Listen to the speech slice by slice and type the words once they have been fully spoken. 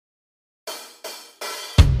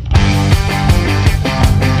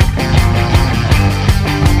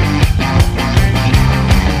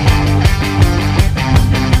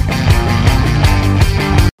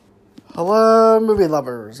movie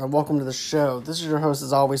lovers, and welcome to the show. This is your host,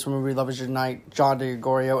 as always, from Movie Lovers Unite, John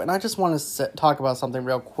DeGregorio, and I just want to talk about something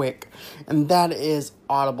real quick, and that is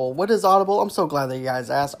Audible. What is Audible? I'm so glad that you guys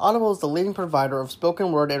asked. Audible is the leading provider of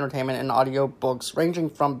spoken word entertainment and audio books, ranging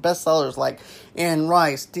from bestsellers like Anne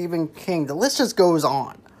Rice, Stephen King. The list just goes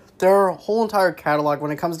on. Their whole entire catalog,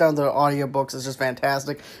 when it comes down to audiobooks, is just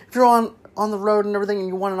fantastic. If you're on the road and everything, and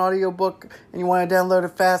you want an audiobook and you want to download it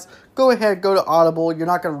fast, go ahead, go to Audible. You're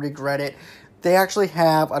not going to regret it. They actually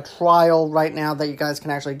have a trial right now that you guys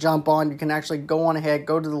can actually jump on. You can actually go on ahead,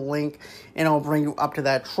 go to the link, and it'll bring you up to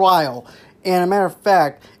that trial. And a matter of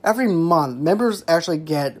fact, every month, members actually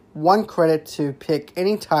get 1 credit to pick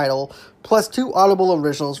any title, plus 2 Audible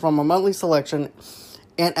originals from a monthly selection,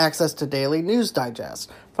 and access to daily news digests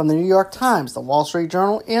from the New York Times, the Wall Street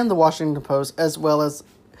Journal, and the Washington Post, as well as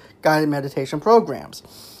guided meditation programs.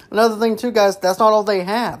 Another thing too, guys, that's not all they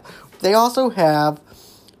have. They also have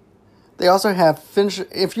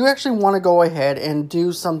if you actually want to go ahead and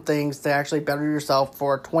do some things to actually better yourself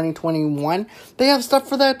for 2021, they have stuff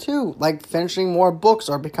for that too, like finishing more books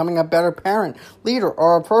or becoming a better parent, leader,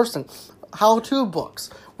 or a person. How-to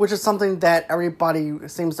books, which is something that everybody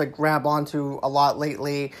seems to grab onto a lot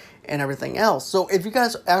lately, and everything else. So if you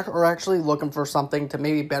guys are actually looking for something to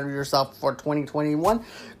maybe better yourself for 2021,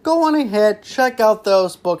 go on ahead, check out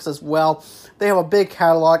those books as well. They have a big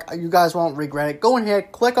catalog. You guys won't regret it. Go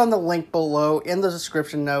ahead, click on the link below in the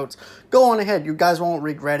description notes. Go on ahead. You guys won't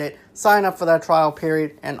regret it. Sign up for that trial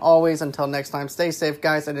period. And always, until next time, stay safe,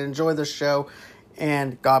 guys, and enjoy the show.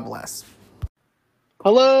 And God bless.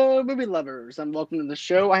 Hello, movie lovers, and welcome to the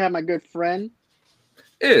show. I have my good friend.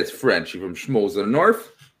 It's Frenchie from Schmoes of the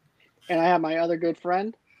North. And I have my other good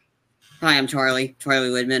friend. Hi, I'm Charlie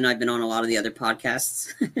Woodman. I've been on a lot of the other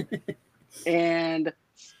podcasts. And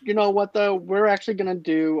you know what, though? We're actually going to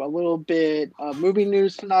do a little bit of movie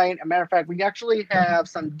news tonight. As a matter of fact, we actually have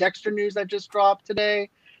some Dexter news that just dropped today.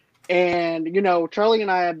 And, you know, Charlie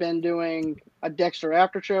and I have been doing a Dexter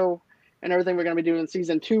after show and everything. We're going to be doing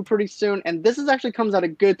season 2 pretty soon. And this actually comes at a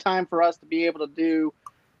good time for us to be able to do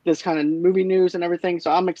this kind of movie news and everything.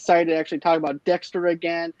 So I'm excited to actually talk about Dexter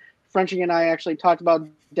again. Frenchie and I actually talked about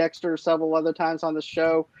Dexter several other times on the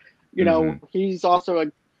show. You know, he's also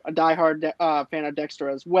a diehard fan of Dexter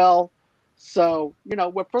as well. So, you know,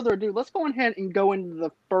 with further ado, let's go ahead and go into the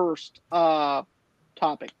first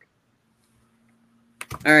topic.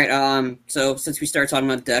 All right. So since we started talking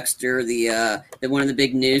about Dexter, the one of the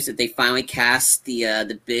big news that they finally cast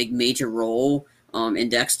the big major role in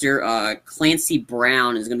Dexter. Clancy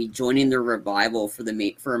Brown is going to be joining the revival for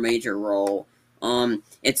a major role.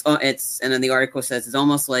 It's and then the article says it's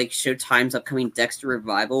almost like Showtime's upcoming Dexter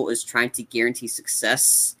revival is trying to guarantee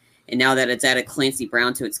success. And now that it's added Clancy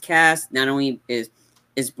Brown to its cast, not only is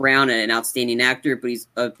Brown an outstanding actor,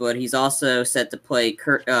 but he's also set to play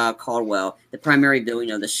Kurt Caldwell, the primary villain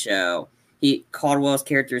of the show. Caldwell's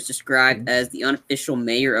character is described as the unofficial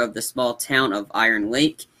mayor of the small town of Iron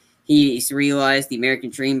Lake. He's realized the American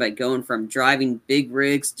dream by going from driving big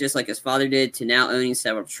rigs, just like his father did, to now owning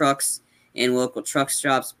several trucks and local truck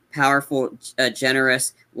stops. Powerful,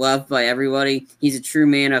 generous, loved by everybody. He's a true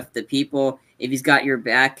man of the people. If he's got your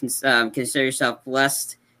back, consider yourself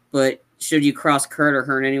blessed. But should you cross Kurt or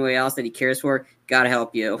hurt anyone else that he cares for, gotta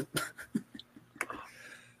help you.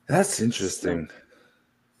 That's interesting.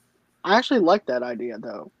 I actually like that idea,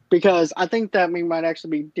 though, because I think that we might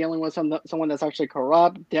actually be dealing with someone that's actually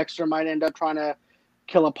corrupt. Dexter might end up trying to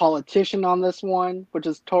kill a politician on this one, which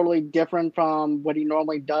is totally different from what he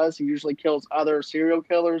normally does. He usually kills other serial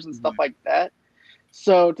killers and stuff like that.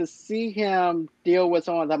 So to see him deal with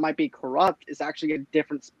someone that might be corrupt is actually a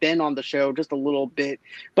different spin on the show, just a little bit.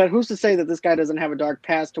 But who's to say that this guy doesn't have a dark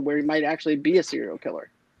past to where he might actually be a serial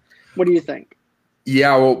killer? What do you think?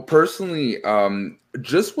 Yeah, well, personally,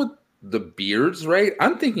 just with the beards, right?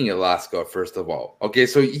 I'm thinking Alaska, first of all. Okay,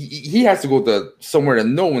 so he has to go to somewhere that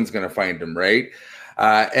no one's going to find him, right?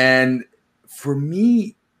 And for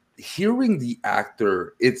me, hearing the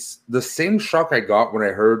actor, it's the same shock I got when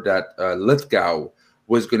I heard that Lithgow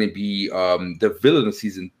was going to be the villain of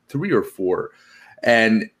season 3 or 4.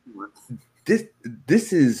 And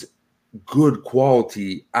this is good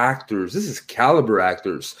quality actors. This is caliber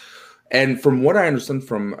actors. And from what I understand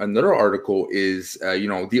from another article is,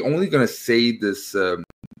 they're only going to say this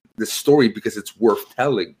story because it's worth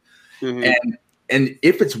telling. And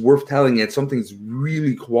if it's worth telling and something's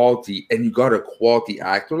really quality and you got a quality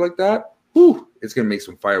actor like that, it's going to make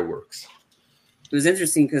some fireworks. It was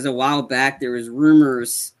interesting because a while back there was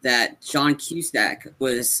rumors that John Cusack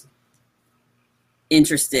was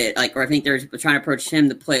interested, or I think they're trying to approach him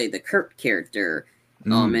to play the Kurt character.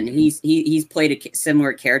 And he's played a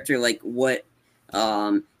similar character like what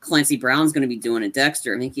Clancy Brown's going to be doing a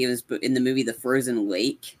Dexter. I think he was in the movie The Frozen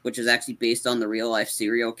Lake, which is actually based on the real life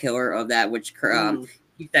serial killer of that, which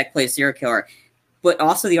that plays serial killer. But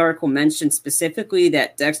also the article mentioned specifically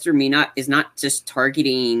that Dexter is not just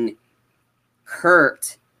targeting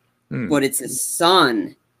Kurt, but it's his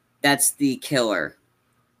son that's the killer.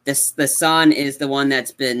 The son is the one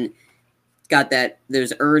that's been got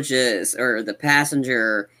those urges, or the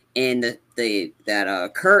passenger, and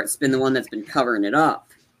that Kurt's been the one that's been covering it up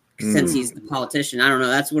since he's the politician. I don't know.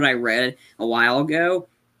 That's what I read a while ago,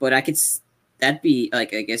 but that'd be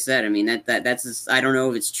like I said. I mean that's I don't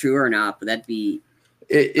know if it's true or not, but that'd be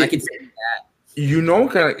I could say that.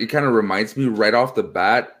 It kind of reminds me right off the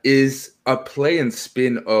bat is a play and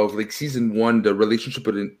spin of like season 1, the relationship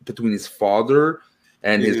between his father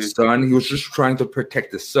and his son. He was just trying to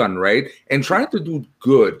protect his son, right? And trying to do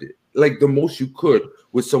good, like the most you could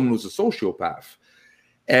with someone who's a sociopath.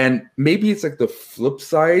 And maybe it's like the flip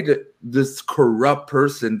side, this corrupt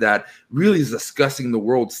person that really is discussing the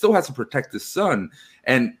world still has to protect his son.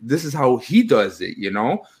 And this is how he does it,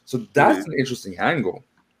 So that's an interesting angle.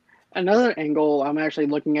 Another angle I'm actually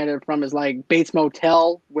looking at it from is like Bates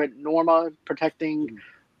Motel with Norma protecting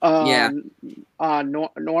Norman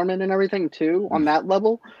and everything too on that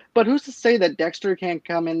level. But who's to say that Dexter can't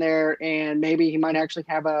come in there and maybe he might actually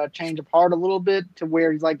have a change of heart a little bit to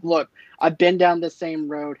where he's like, look, I've been down the same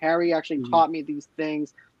road. Harry actually taught me these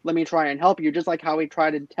things. Let me try and help you. Just like how he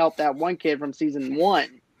tried to help that one kid from season 1.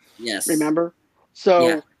 Yes. Remember?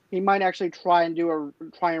 So he might actually try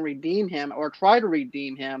and redeem him or try to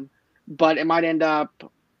redeem him, but it might end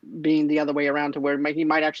up being the other way around to where he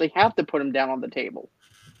might actually have to put him down on the table.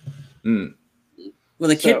 Well,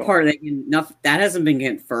 the kid part that hasn't been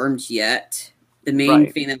confirmed yet. The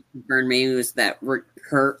main thing that confirmed maybe was that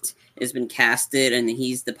Kurt has been casted and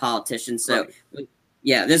he's the politician. So,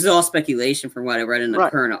 this is all speculation from what I read in the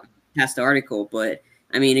current past article. But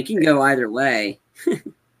I mean, it can go either way.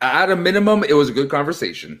 At a minimum, it was a good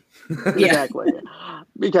conversation. Exactly,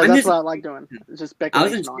 because that's what I like doing. It's just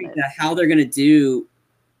speculation. I was intrigued at how they're going to do.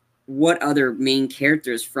 What other main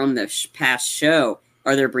characters from the past show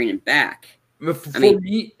are they bringing back? For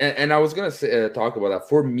me, and I was going to talk about that.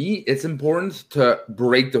 For me, it's important to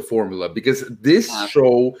break the formula because this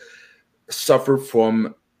show suffered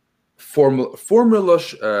from formula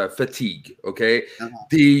fatigue. Okay,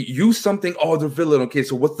 they use something. Oh, the villain. Okay,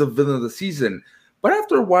 so what's the villain of the season? But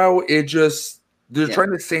after a while, they're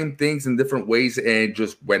trying the same things in different ways, and it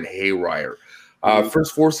just went haywire.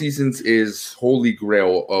 First 4 seasons is holy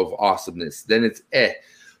grail of awesomeness. Then it's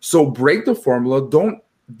So break the formula. Don't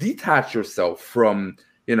detach yourself from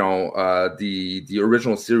the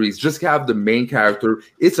original series. Just have the main character.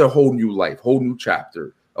 It's a whole new life, whole new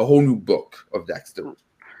chapter, a whole new book of Dexter.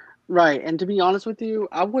 Right, and to be honest with you,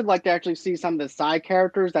 I would like to actually see some of the side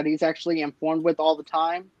characters that he's actually informed with all the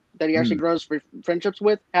time, that he actually grows friendships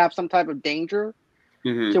with, have some type of danger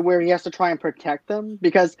to where he has to try and protect them.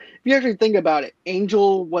 Because if you actually think about it,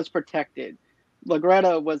 Angel was protected.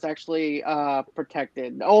 Lagretta was actually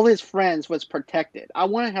protected. All his friends was protected. I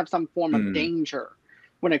want to have some form of danger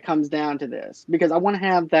when it comes down to this, because I want to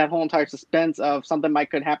have that whole entire suspense of something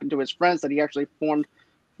could happen to his friends that he actually formed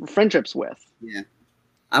friendships with. Yeah.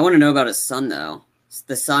 I want to know about his son, though.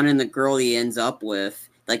 The son and the girl he ends up with.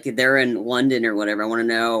 Like, they're in London or whatever. I want to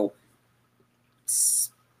know.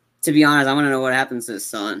 To be honest, I want to know what happens to his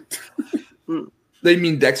son. They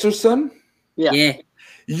mean Dexter's son? Yeah.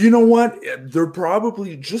 You know what? They're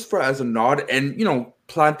probably, just for as a nod and,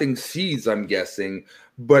 planting seeds, I'm guessing,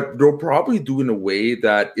 but they'll probably do in a way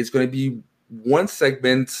that it's going to be one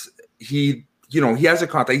segment. He has a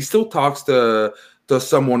contact. He still talks to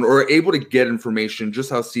someone or able to get information,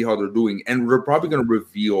 just see how they're doing. And we're probably going to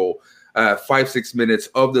reveal 5-6 minutes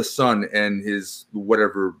of the son and his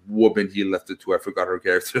whatever woman he left it to. I forgot her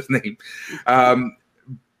character's name.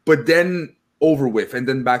 But then over with, and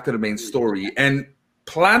then back to the main story and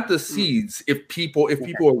plant the seeds. If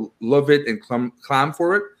people love it and clam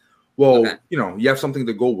for it, well, you have something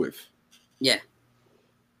to go with. Yeah.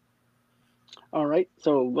 All right,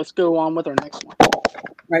 so let's go on with our next one.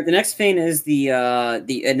 All right, the next thing is the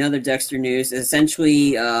another Dexter news.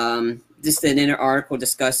 Essentially, just an inner article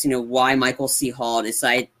discussing why Michael C. Hall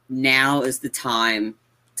decided now is the time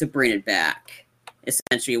to bring it back.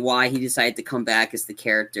 Essentially, why he decided to come back as the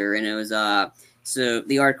character, and it was so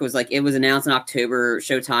the article was like, it was announced in October.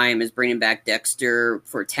 Showtime is bringing back Dexter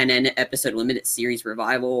for a 10-episode limited series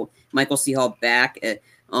revival. Michael C. Hall back. And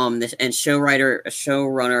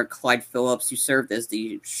showrunner Clyde Phillips, who served as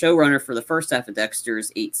the showrunner for the first half of Dexter's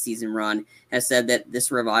 8-season run, has said that this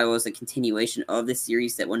revival is a continuation of the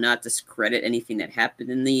series that will not discredit anything that happened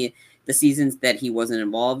in the the seasons that he wasn't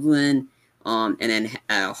involved in. And then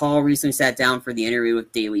Hall recently sat down for the interview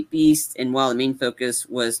with Daily Beast, and while the main focus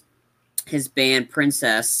was his band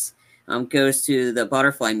Princess goes to the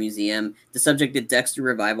Butterfly Museum, the subject of Dexter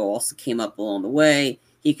revival also came up along the way.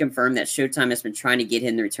 He confirmed that Showtime has been trying to get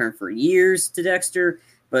him to return for years to Dexter,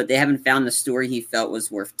 but they haven't found the story he felt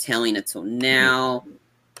was worth telling until now.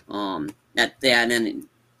 And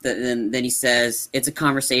then he says it's a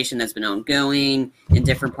conversation that's been ongoing, and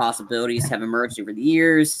different possibilities have emerged over the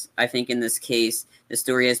years. I think in this case, the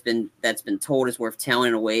story that's been told is worth telling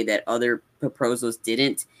in a way that other proposals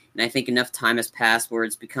didn't, and I think enough time has passed where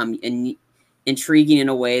it's become intriguing in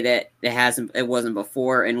a way that it wasn't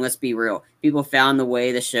before. And let's be real, people found the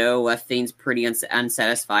way the show left things pretty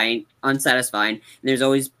unsatisfying. And there's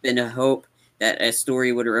always been a hope that a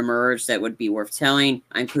story would emerge that would be worth telling.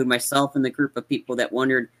 I include myself in the group of people that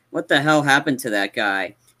wondered what the hell happened to that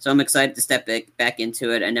guy. So I'm excited to step back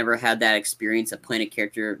into it. I never had that experience of playing a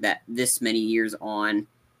character that this many years on.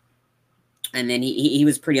 And then he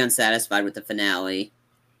was pretty unsatisfied with the finale.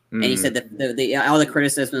 And he said that all the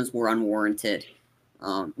criticisms were unwarranted.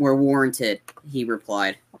 Were warranted, he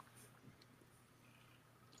replied.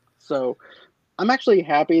 So I'm actually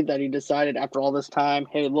happy that he decided after all this time,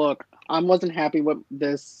 hey, look, I wasn't happy with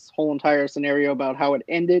this whole entire scenario about how it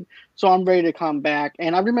ended, so I'm ready to come back.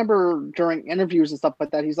 And I remember during interviews and stuff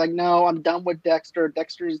like that, he's like, no, I'm done with Dexter.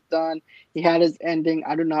 Dexter's done. He had his ending.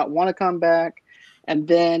 I do not want to come back. And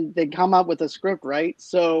then they come up with a script, right?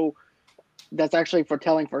 So that's actually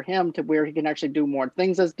foretelling for him to where he can actually do more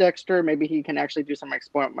things as Dexter. Maybe he can actually do some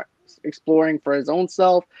exploring for his own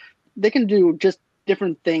self. They can do just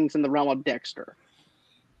different things in the realm of Dexter.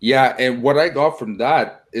 Yeah, and what I got from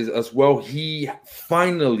that is as well, he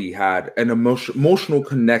finally had an emotional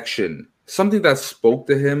connection, something that spoke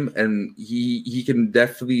to him, and he can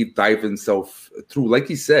definitely dive himself through. Like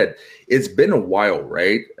he said, it's been a while,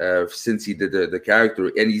 right, since he did the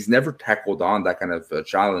character, and he's never tackled on that kind of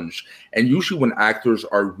challenge. And usually when actors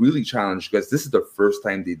are really challenged, because this is the first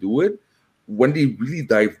time they do it, when they really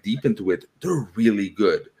dive deep into it, they're really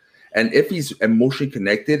good. And if he's emotionally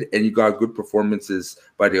connected and you got good performances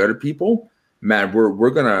by the other people, man, we're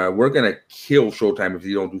gonna kill Showtime if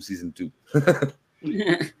you don't do season 2.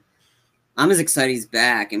 I'm as excited he's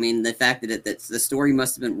back. I mean, the fact that the story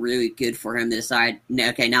must have been really good for him to decide,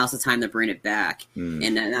 okay, now's the time to bring it back.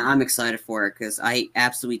 And I'm excited for it because I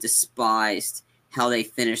absolutely despised how they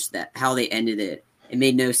finished that, how they ended it. It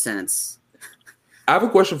made no sense. I have a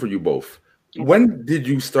question for you both. When did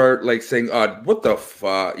you start like saying, what the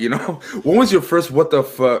fuck? You know, when was your first what the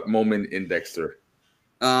fuck moment in Dexter?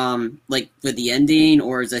 Like with the ending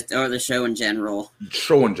or the show in general?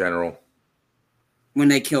 Show in general. When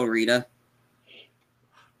they kill Rita.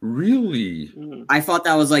 Really? I thought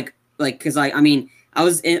that was like because I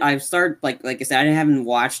started like I said, I haven't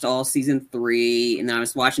watched all season 3, and then I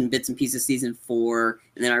was watching bits and pieces of season 4,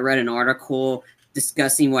 and then I read an article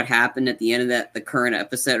discussing what happened at the end of the current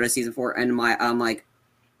episode of season 4, and I'm like,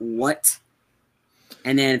 what?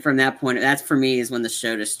 And then from that point, that's for me is when the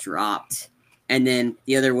show just dropped. And then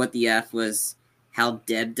the other what the F was how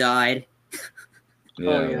Deb died. Yeah.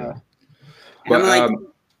 Oh yeah. But like,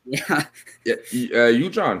 you,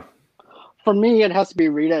 John. For me, it has to be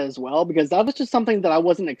Rita as well, because that was just something that I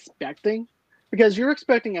wasn't expecting. Because you're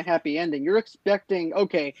expecting a happy ending. You're expecting,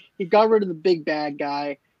 okay, he got rid of the big bad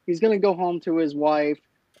guy. He's going to go home to his wife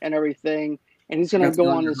and everything, and he's going to go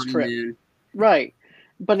on his trip. Right.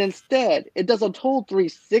 But instead, it does a total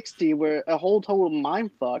 360 where a whole total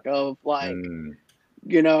mindfuck of like,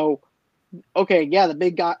 you know, okay, yeah, the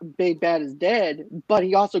big bad is dead, but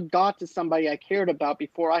he also got to somebody I cared about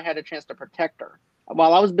before I had a chance to protect her.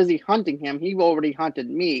 While I was busy hunting him, he already hunted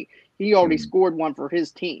me. He already scored one for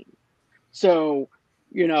his team. So,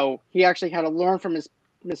 you know, he actually had to learn from his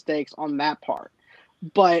mistakes on that part.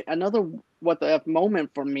 But another what the F moment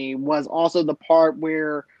for me was also the part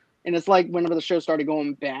where, and it's like whenever the show started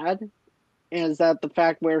going bad, is that the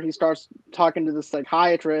fact where he starts talking to the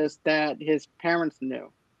psychiatrist that his parents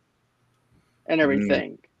knew and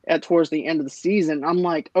everything towards the end of the season. I'm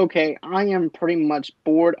like, okay, I am pretty much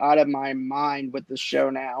bored out of my mind with this show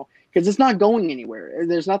now because it's not going anywhere.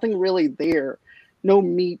 There's nothing really there. No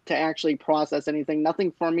meat to actually process anything.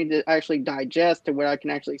 Nothing for me to actually digest to where I can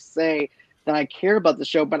actually say that I care about the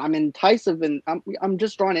show, but I'm enticed and I'm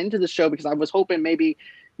just drawn into the show because I was hoping maybe,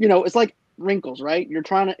 you know, it's like wrinkles, right? You're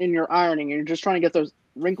trying to, in your ironing, and you're just trying to get those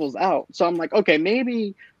wrinkles out. So I'm like, okay,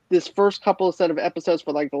 maybe this first couple of set of episodes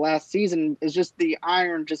for like the last season is just the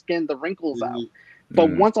iron, just getting the wrinkles out. But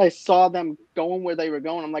once I saw them going where they were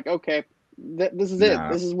going, I'm like, okay, this is it.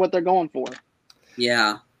 This is what they're going for.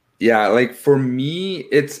 Yeah. Yeah. Like for me,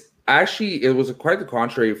 it's actually, it was quite the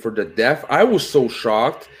contrary for the death. I was so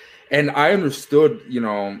shocked, and I understood,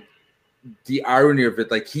 the irony of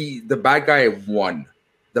it. Like the bad guy won.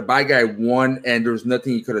 The bad guy won, and there was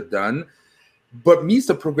nothing he could have done. But meets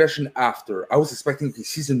the progression after. I was expecting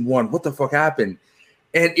season 1. What the fuck happened?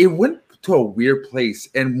 And it went to a weird place.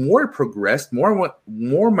 And more it progressed,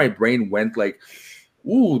 more my brain went like,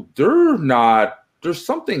 ooh, there's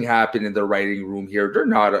something happened in the writing room here. They're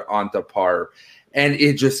not on the par. And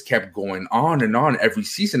it just kept going on and on every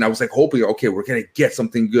season. I was like hoping, okay, we're going to get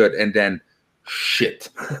something good. And then shit,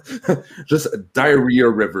 just a diarrhea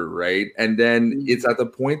river, right? And then it's at the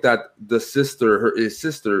point that his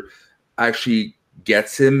sister actually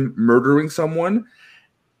gets him murdering someone.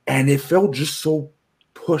 And it felt just so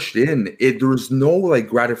pushed in. There was no like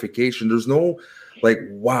gratification. There's no like,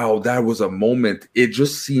 wow, that was a moment. It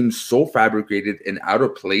just seems so fabricated and out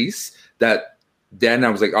of place that then I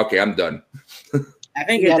was like, okay, I'm done. I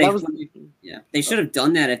think they should have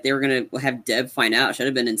done that if they were going to have Deb find out. It should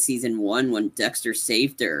have been in season 1 when Dexter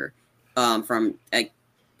saved her from like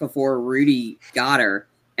before Rudy got her.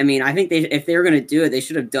 I mean, I think if they were going to do it, they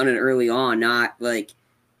should have done it early on, not like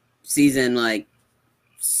season like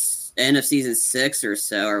end of season 6 or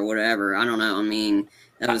so or whatever. I don't know. I mean,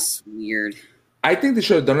 that was weird. I think they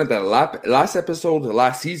should have done it that last episode, the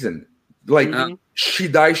last season. Like she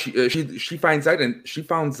dies, she finds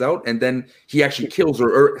out, and then he actually kills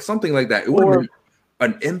her or something like that. It would have been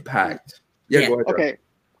an impact. Yeah, go ahead. Okay,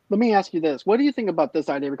 let me ask you this: what do you think about this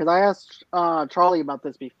idea? Because I asked Charlie about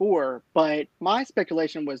this before, but my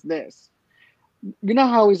speculation was this: you know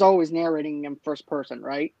how he's always narrating in first person,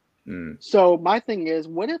 right? So my thing is,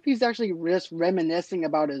 what if he's actually just reminiscing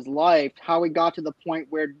about his life, how he got to the point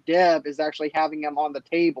where Deb is actually having him on the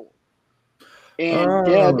table? And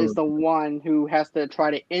Deb is the one who has to try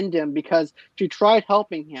to end him because she tried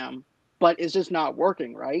helping him, but it's just not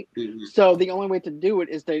working, right? Mm-hmm. So the only way to do it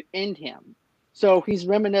is to end him. So he's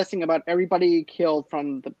reminiscing about everybody he killed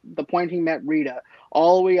from the point he met Rita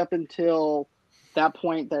all the way up until that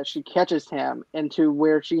point that she catches him into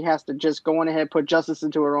where she has to just go on ahead, put justice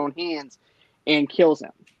into her own hands and kills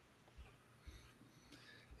him.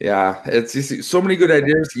 Yeah, it's so many good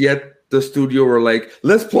ideas, yet the studio were like,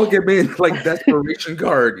 let's plug him in like desperation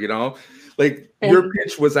card, Like your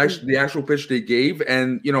pitch was actually the actual pitch they gave,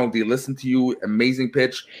 and they listened to you, amazing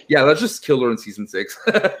pitch. Yeah, let's just kill her in season 6.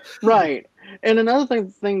 Right. And another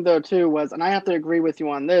thing though too was, and I have to agree with you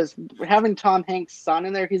on this, having Tom Hanks' son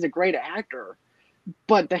in there, he's a great actor.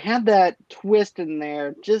 But to have that twist in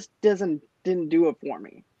there just didn't do it for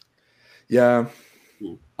me. Yeah.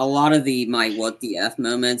 A lot of my what the F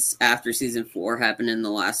moments after season 4 happened in the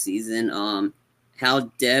last season.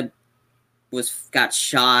 How Deb got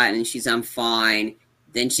shot and she's I'm fine.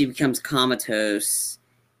 Then she becomes comatose.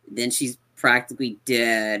 Then she's practically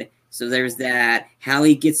dead. So there's that. How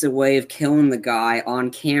he gets away of killing the guy on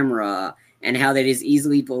camera, and how they just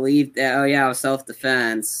easily believe that, oh yeah, it was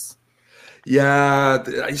self-defense. Yeah,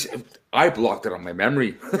 I blocked it on my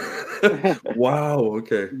memory. Wow,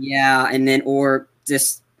 okay. Yeah, and then or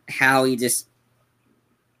just how it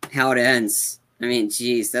ends. I mean,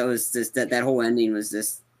 geez, that was just that whole ending was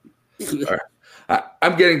just.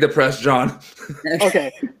 I'm getting depressed, John.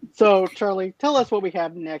 Okay, so Charlie, tell us what we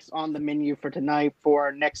have next on the menu for tonight for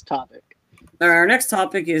our next topic. Our next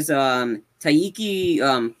topic is Taiki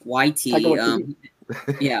Waititi.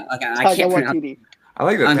 Yeah, okay, I can't pronounce. I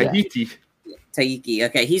like that Tahiti. Taiki.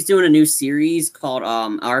 Okay, he's doing a new series called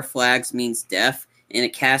Our Flags Means Death, and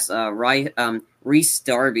it casts Rhys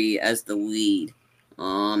Darby as the lead.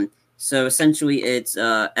 So essentially it's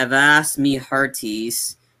Avast me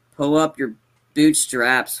hearties, pull up your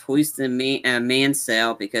bootstraps, hoist the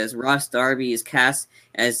mainsail, because Rhys Darby is cast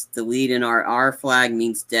as the lead in Our Flag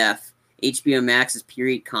Means Death, HBO Max's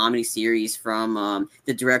period comedy series from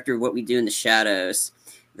the director of What We Do in the Shadows.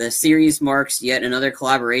 The series marks yet another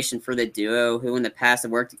collaboration for the duo, who in the past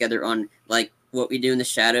have worked together on like What We Do in the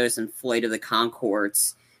Shadows and Flight of the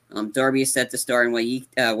Conchords. Darby is set to star in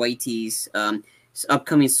Waititi's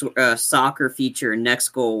upcoming soccer feature, Next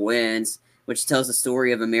Goal Wins, which tells the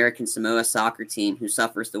story of American Samoa soccer team who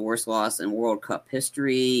suffers the worst loss in World Cup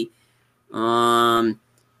history. The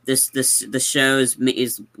show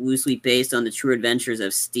is loosely based on the true adventures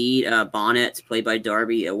of Steed Bonnet, played by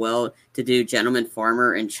Darby, a well-to-do gentleman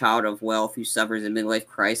farmer and child of wealth who suffers a midlife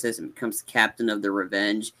crisis and becomes the captain of the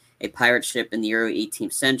Revenge, a pirate ship in the early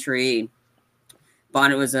 18th century.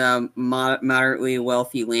 Bonnet was a moderately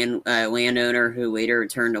wealthy landowner who later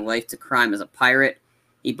returned to life to crime as a pirate.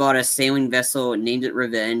 He bought a sailing vessel and named it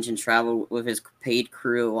Revenge and traveled with his paid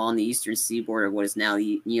crew along the eastern seaboard of what is now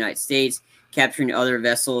the United States, capturing other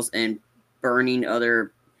vessels and burning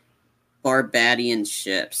other Barbadian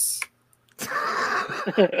ships.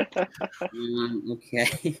 Okay.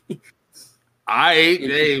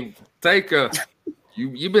 Hey, Taika,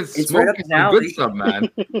 you've been It's right up smoking his some good alley. stuff, man.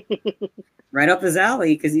 Right up his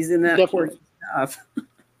alley because he's in that Definitely. quirky stuff.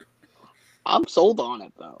 I'm sold on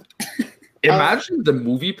it though. Imagine the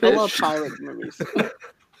movie I love pitch. pirate movies.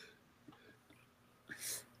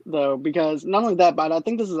 Though, because not only that, but I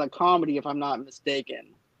think this is a comedy, if I'm not mistaken.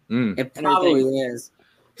 Mm, It probably is.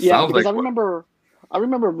 Yeah, sounds because like I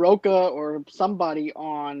remember Roca or somebody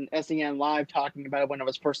on SEN Live talking about it when it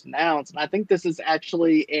was first announced, and I think this is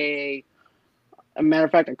actually a matter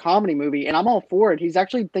of fact, a comedy movie, and I'm all for it. He's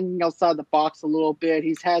actually thinking outside the box a little bit.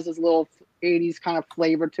 He has his little 80s kind of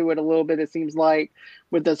flavor to it a little bit, it seems like,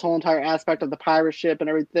 with this whole entire aspect of the pirate ship and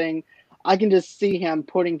everything. I can just see him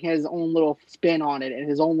putting his own little spin on it and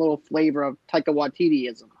his own little flavor of Taika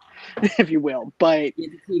Waititiism, if you will. But,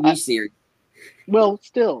 The TV series. well,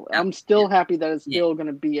 still, I'm still Yeah. happy that it's still going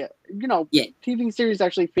to be a, Yeah. TV series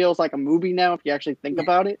actually feels like a movie now, if you actually think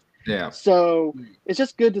about it. yeah. So it's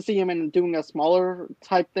just good to see him in doing a smaller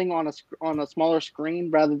type thing on a smaller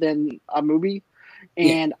screen rather than a movie,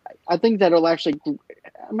 and I think that it'll actually.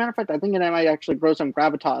 A matter of fact, I think it might actually grow some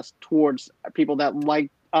gravitas towards people that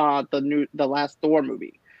like the last Thor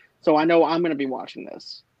movie. So I know I'm going to be watching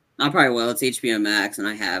this. I probably will. It's HBO Max, and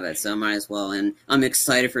I have it, so I might as well. And I'm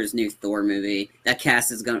excited for his new Thor movie. That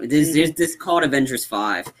cast is going. This called Avengers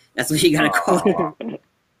 5. That's what you got to call it.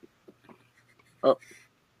 Oh,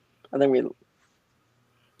 I think we.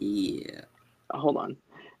 Yeah. Hold on.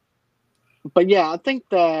 But yeah, I think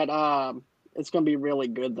that it's going to be really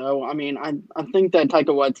good, though. I mean, I think that Taika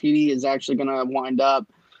Waititi is actually going to wind up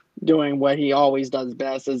doing what he always does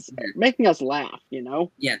best, is making us laugh,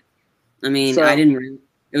 Yeah. I mean, So- I didn't.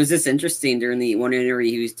 It was just interesting during the one interview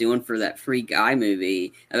he was doing for that Free Guy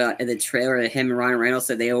movie about the trailer that him and Ryan Reynolds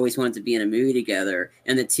said they always wanted to be in a movie together,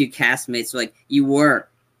 and the two castmates were like, "You were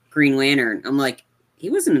Green Lantern." I'm like, he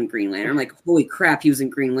wasn't in Green Lantern. I'm like, holy crap, he was in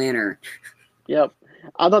Green Lantern. Yep.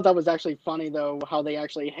 I thought that was actually funny, though, how they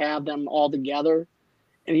actually have them all together.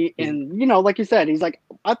 And like you said, he's like,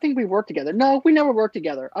 I think we worked together. No, we never worked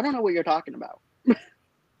together. I don't know what you're talking about.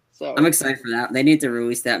 So I'm excited for that. They need to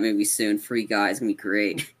release that movie soon. Free Guy is gonna be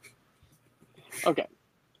great. okay.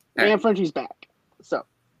 All right. And Frenchie's back. So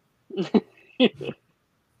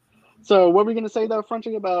So what were we gonna say though,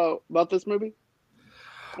 Frenchie, about this movie?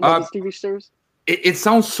 About this TV series? It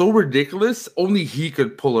sounds so ridiculous. Only he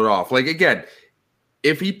could pull it off. Like, again,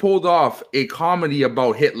 if he pulled off a comedy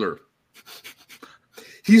about Hitler,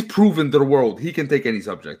 he's proven to the world he can take any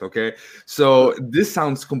subject. Okay, so this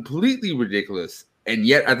sounds completely ridiculous, and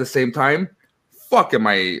yet at the same time, fuck, am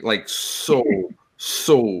I like so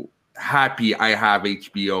happy I have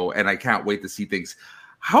HBO, and I can't wait to see things.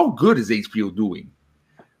 How good is HBO doing?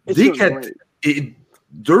 It's They doing can. great.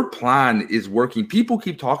 Their plan is working. People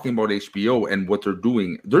keep talking about HBO and what they're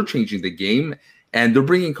doing. They're changing the game, and they're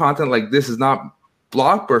bringing content like this. Is not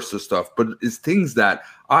blockbuster stuff, but it's things that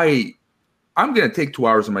I'm going to take 2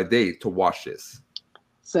 hours of my day to watch this.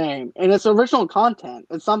 Same. And it's original content.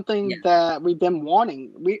 It's something that we've been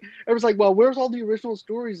wanting. It was like, well, where's all the original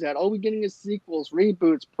stories at? All we getting is sequels,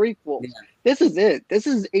 reboots, prequels. Yeah. This is it. This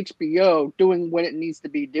is HBO doing what it needs to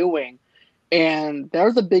be doing. And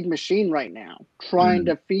there's a big machine right now trying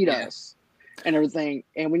to feed us and everything.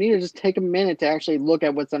 And we need to just take a minute to actually look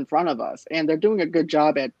at what's in front of us. And they're doing a good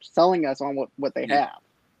job at selling us on what they have.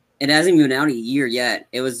 It hasn't been out a year yet.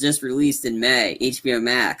 It was just released in May, HBO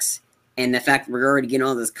Max. And the fact that we're already getting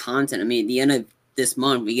all this content. I mean, at the end of this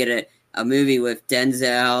month, we get a movie with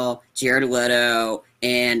Denzel, Jared Leto,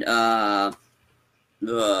 and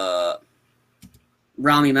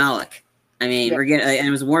Rami Malek. I mean, we're getting, and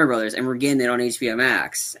it was Warner Brothers, and we're getting it on HBO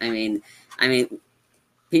Max. I mean,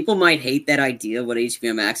 people might hate that idea of what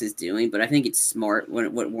HBO Max is doing, but I think it's smart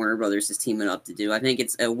what Warner Brothers is teaming up to do. I think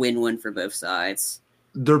it's a win-win for both sides.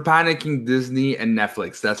 They're panicking Disney and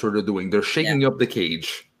Netflix. That's what they're doing. They're shaking up the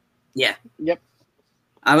cage. Yeah. Yep.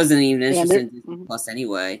 I wasn't even interested in Disney Plus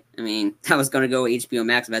anyway. I mean, I was going to go HBO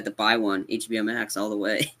Max if I had to buy one. HBO Max all the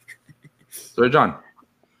way. Sorry, John.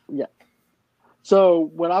 Yeah. So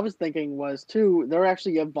what I was thinking was, too, they're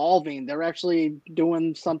actually evolving. They're actually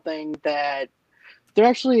doing something that they're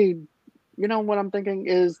actually, what I'm thinking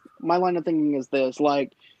is, my line of thinking is this,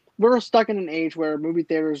 like, we're stuck in an age where movie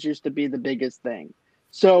theaters used to be the biggest thing.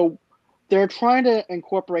 So they're trying to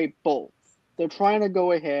incorporate both. They're trying to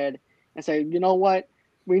go ahead and say, you know what?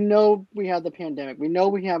 We know we have the pandemic. We know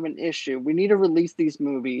we have an issue. We need to release these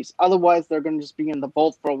movies. Otherwise, they're going to just be in the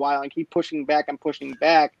vault for a while and keep pushing back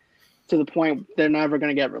to the point they're never going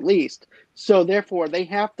to get released. So therefore, they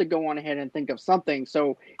have to go on ahead and think of something.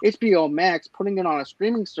 So HBO Max putting it on a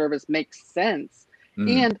streaming service makes sense.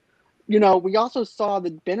 And we also saw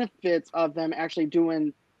the benefits of them actually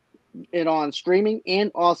doing it on streaming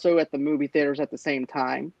and also at the movie theaters at the same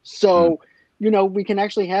time. So, we can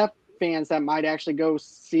actually have fans that might actually go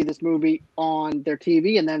see this movie on their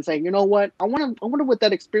TV and then say, you know what, I wonder what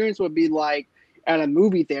that experience would be like at a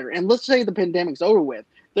movie theater. And let's say the pandemic's over with.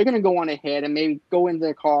 They're going to go on ahead and maybe go into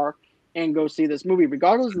their car and go see this movie,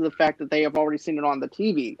 regardless of the fact that they have already seen it on the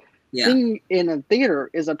TV. Yeah. Seeing in a theater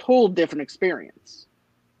is a total different experience.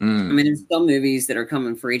 I mean, there's some movies that are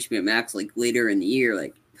coming for HBO Max like later in the year,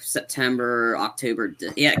 like September, October,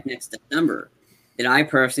 next December, that I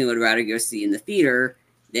personally would rather go see in the theater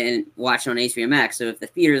than watch on HBO Max. So if the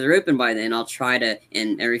theaters are open by then, I'll try to,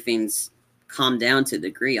 and everything's calmed down to a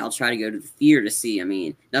degree, I'll try to go to the theater to see. I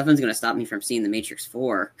mean, nothing's going to stop me from seeing The Matrix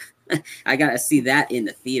 4. I got to see that in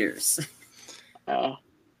the theaters. Oh,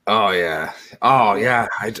 yeah.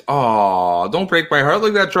 Don't break my heart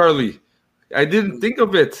like that, Charlie. I didn't think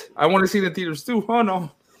of it. I want to see the theaters too. Oh,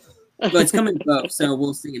 no. But it's coming both, so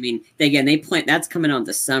we'll see. I mean, they plan that's coming on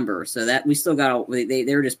December, so that we still got. They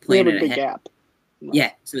were just planning it ahead. Gap.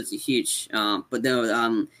 Yeah, so it's a huge. But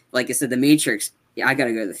no, like I said, The Matrix. Yeah, I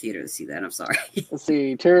gotta go to the theater to see that. I'm sorry. Let's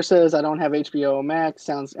see. Tara says I don't have HBO Max.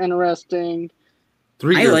 Sounds interesting.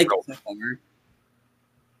 I like it so far.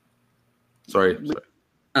 Sorry.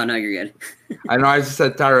 Oh no, you're good. I know. I just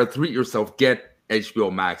said, Tara, treat yourself. Get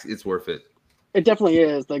HBO Max. It's worth it. It definitely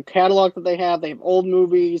is. The catalog that they have old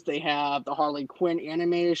movies. They have the Harley Quinn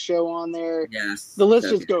animated show on there. Yes. The list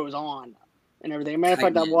just goes on and everything. Matter of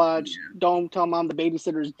fact, I watched Don't Tell Mom the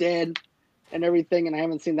Babysitter's Dead and everything, and I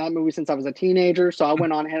haven't seen that movie since I was a teenager, so I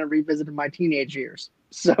went on ahead and revisited my teenage years.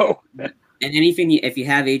 So, and anything, if you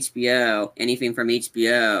have HBO, anything from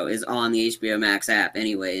HBO is on the HBO Max app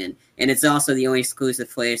anyway, and it's also the only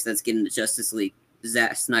exclusive place that's getting the Justice League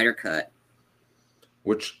Zack Snyder cut.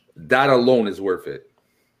 Which, that alone is worth it.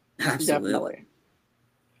 Absolutely. Definitely.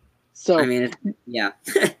 So, I mean, yeah.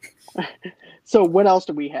 So, what else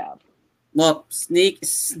do we have? Well,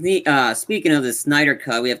 speaking of the Snyder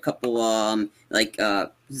cut, we have a couple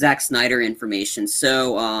Zack Snyder information.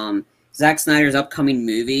 So Zack Snyder's upcoming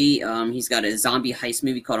movie, he's got a zombie heist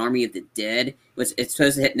movie called Army of the Dead, which it's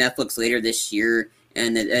supposed to hit Netflix later this year.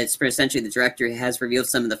 And it's essentially the director has revealed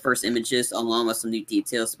some of the first images along with some new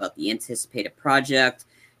details about the anticipated project.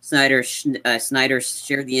 Snyder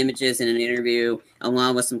shared the images in an interview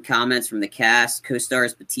along with some comments from the cast,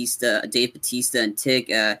 co-stars Dave Bautista, and Tig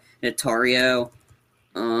Notaro.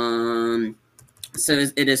 So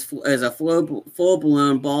it is a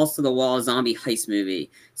full-blown balls-to-the-wall zombie heist movie.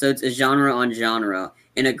 So it's a genre on genre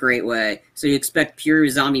in a great way. So you expect pure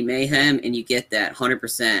zombie mayhem, and you get that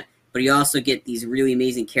 100%. But you also get these really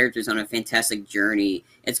amazing characters on a fantastic journey.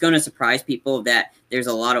 It's going to surprise people that there's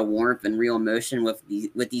a lot of warmth and real emotion with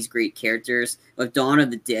these great characters. With Dawn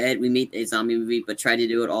of the Dead, we made a zombie movie, but tried to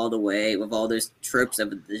do it all the way with all those tropes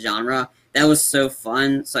of the genre. That was so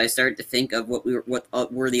fun. So I started to think of what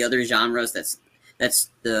were the other genres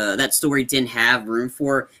that story didn't have room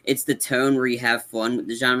for. It's the tone where you have fun with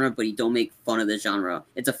the genre, but you don't make fun of the genre.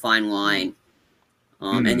 It's a fine line.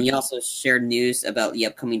 And he also shared news about the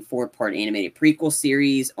upcoming 4-part animated prequel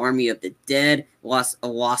series, Army of the Dead, Las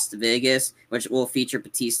Vegas, which will feature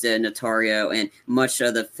Bautista, Notaro, and much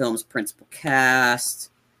of the film's principal cast.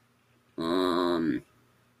 Yeah,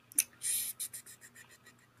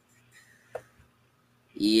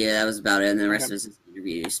 that was about it. And the rest of his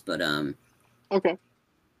interviews, but okay,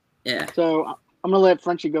 yeah. So I'm gonna let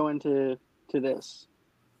Frenchie go into this.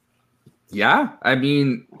 Yeah, I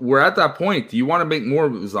mean, we're at that point. Do you want to make more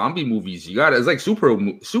zombie movies? You got it's like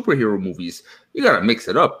superhero movies. You got to mix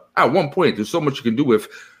it up. At one point, there's so much you can do with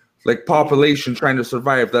like population trying to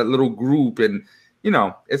survive, that little group, and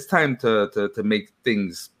it's time to make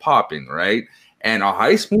things popping, right? And a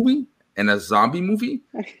heist movie and a zombie movie.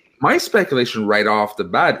 My speculation right off the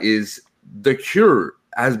bat is the cure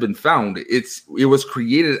has been found. It was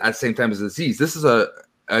created at the same time as the disease. This is a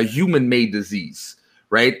human-made disease,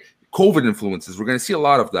 right? COVID influences. We're going to see a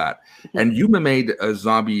lot of that. And human-made a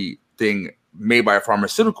zombie thing made by a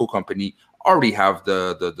pharmaceutical company already have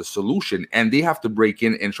the solution, and they have to break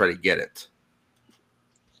in and try to get it.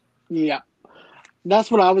 Yeah, that's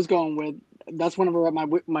what I was going with. That's whenever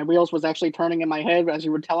my wheels was actually turning in my head as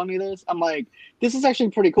you were telling me this. I'm like, this is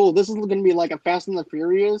actually pretty cool. This is going to be like a Fast and the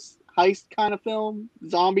Furious heist kind of film,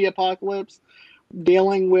 zombie apocalypse,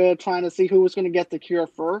 dealing with trying to see who was going to get the cure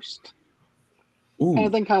first. Ooh. Kind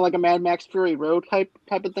of thing, kind of like a Mad Max Fury Road type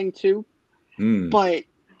of thing too. But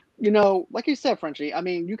like you said, Frenchie, I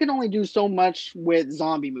mean, you can only do so much with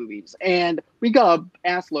zombie movies. And we got a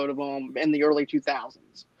ass load of them in the early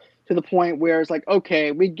 2000s to the point where it's like,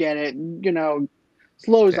 okay, we get it,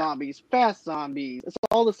 slow zombies, fast zombies. It's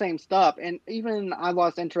all the same stuff. And even I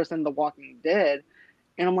lost interest in The Walking Dead.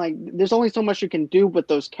 And I'm like, there's only so much you can do with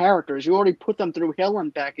those characters. You already put them through hell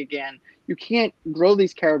and back again. You can't grow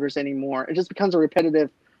these characters anymore. It just becomes a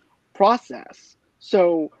repetitive process.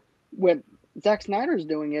 So what Zack Snyder's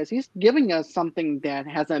doing is he's giving us something that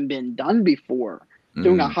hasn't been done before.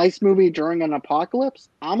 Doing a heist movie during an apocalypse,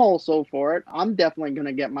 I'm also for it. I'm definitely going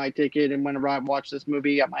to get my ticket and whenever I watch this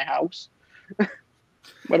movie at my house.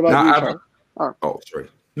 What about you, Charles? Oh, sorry.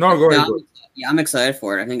 No, go ahead. Yeah, I'm excited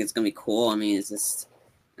for it. I think it's going to be cool. I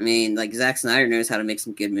mean, like Zack Snyder knows how to make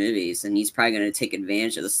some good movies, and he's probably going to take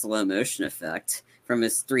advantage of the slow motion effect from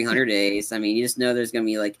his 300 days. I mean, you just know there's going to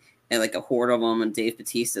be like a horde of them, and Dave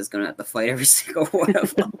Bautista is going to have to fight every single one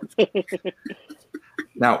of them.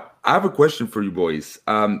 Now, I have a question for you boys.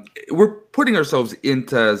 We're putting ourselves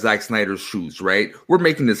into Zack Snyder's shoes, right? We're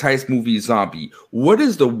making this heist movie, Zombie. What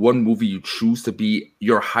is the one movie you choose to be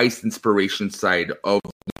your heist inspiration side of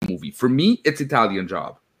the movie? For me, it's Italian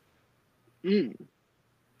Job.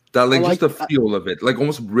 That just the feel of it, like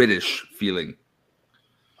almost British feeling.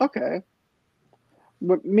 Okay.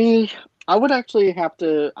 With me, I would actually have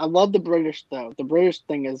to. I love the British though. The British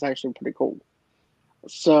thing is actually pretty cool.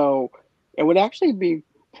 So it would actually be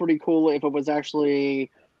pretty cool if it was actually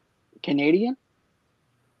Canadian.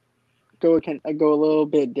 Go a little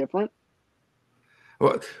bit different.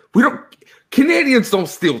 Well, Canadians don't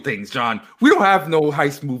steal things, John. We don't have no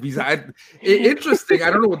heist movies. Interesting. I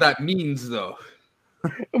don't know what that means though.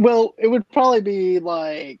 Well, it would probably be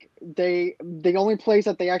like the only place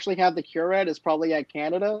that they actually have the cure at is probably at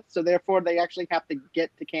Canada, so therefore they actually have to get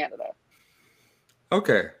to Canada.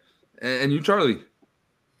 Okay, and you, Charlie?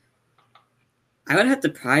 I would have to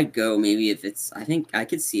probably go maybe if it's. I think I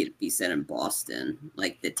could see it be set in Boston,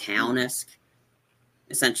 like the town-esque.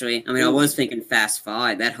 Essentially, I mean, I was thinking Fast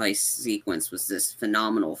Five. That heist sequence was just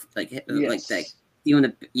phenomenal. Like that.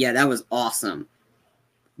 That was awesome.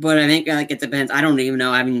 But I think it depends. I don't even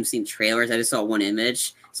know. I haven't even seen trailers. I just saw one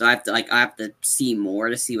image, so I have to see more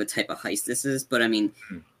to see what type of heist this is. But I mean,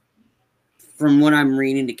 from what I'm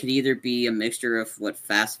reading, it could either be a mixture of what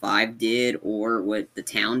Fast Five did or what The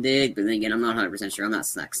Town did. But then again, I'm not 100% sure. I'm not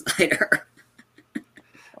Zack Snyder.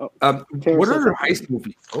 What other heist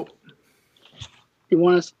movies? Oh, you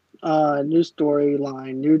want a new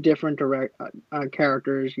storyline, new different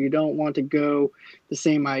characters. You don't want to go the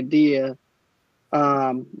same idea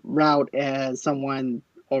route as someone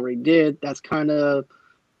already did. That's kind of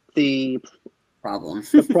the problem.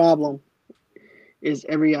 The problem is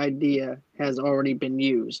every idea has already been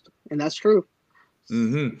used, and that's true.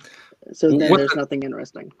 Mm-hmm. So then there's nothing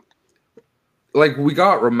interesting. Like we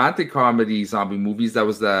got romantic comedy zombie movies. That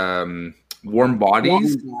was the Warm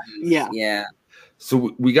Bodies. Yeah.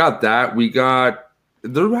 So we got that.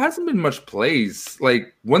 There hasn't been much plays.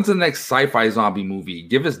 Like, when's the next sci-fi zombie movie?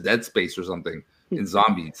 Give us Dead Space or something in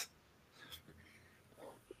zombies.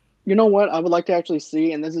 You know what I would like to actually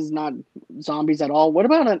see, and this is not zombies at all. What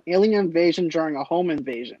about an alien invasion during a home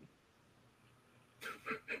invasion?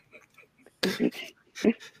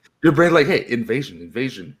 Your brain like, hey,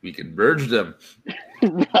 invasion. We can merge them.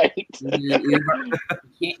 Right.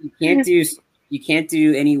 You can't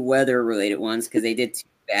do any weather related ones because they did two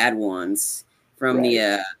bad ones from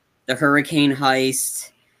the hurricane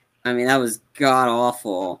heist. I mean, that was god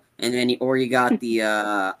awful. And then you got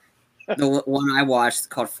the one I watched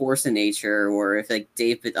called Force of Nature, or if like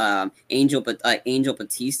Angel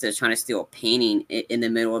Batista is trying to steal a painting in the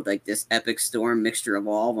middle of like this epic storm mixture of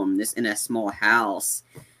all of them, this in a small house.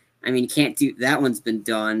 I mean, you can't do that. One's been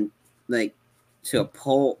done like to a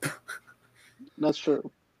pulp. That's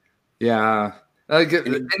true. Yeah. Like,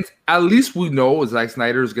 and at least we know Zack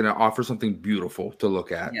Snyder is going to offer something beautiful to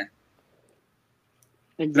look at. Yeah.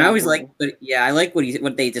 Exactly. I always I like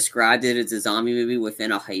what they described it as a zombie movie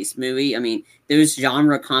within a heist movie. I mean, there's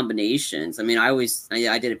genre combinations. I mean,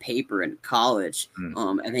 I did a paper in college.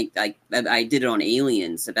 I think I did it on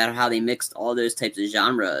Aliens about how they mixed all those types of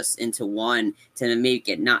genres into one to make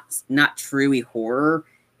it not truly horror.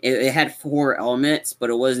 It had horror elements,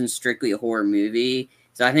 but it wasn't strictly a horror movie.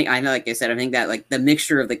 So I think like I said, I think that like the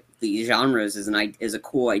mixture of the genres is a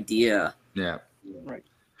cool idea. Yeah. Right.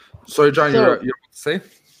 Sorry, John, you're what to say?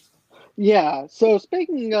 Yeah. So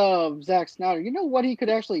speaking of Zack Snyder, you know what he could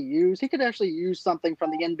actually use? He could actually use something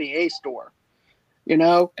from the NBA store. He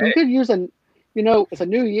could use it's a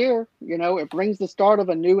new year. It brings the start of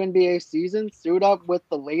a new NBA season. Suit up with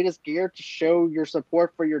the latest gear to show your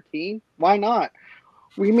support for your team. Why not?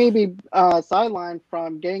 we may be sidelined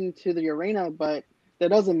from getting to the arena, but that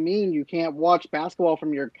doesn't mean you can't watch basketball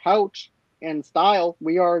from your couch in style.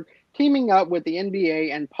 We are teaming up with the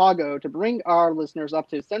NBA and Pago to bring our listeners up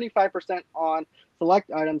to 75% on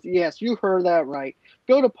select items. Yes, you heard that right.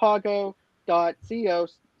 Go to pago.co/NBA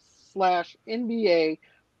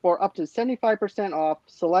for up to 75% off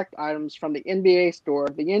select items from the NBA store.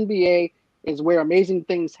 The NBA is where amazing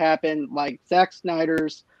things happen, like Zack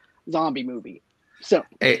Snyder's zombie movie. So,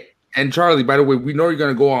 Hey, and Charlie, by the way, we know you're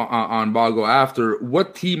going to go on Bago after.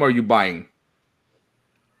 What team are you buying?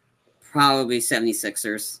 Probably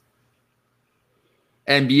 76ers.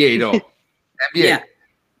 NBA, though. NBA.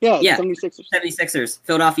 Yeah. 76ers. 76ers.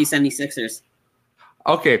 Philadelphia 76ers.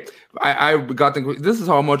 Okay, I got the. This is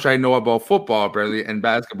how much I know about football, apparently, and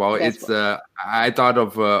basketball. It's I thought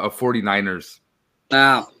of 49ers.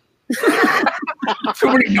 Wow. Too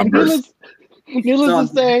many numbers. Needless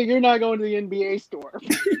to say, you're not going to the NBA store.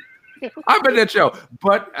 I'm in that show.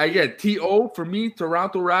 But again, TO for me,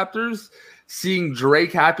 Toronto Raptors, seeing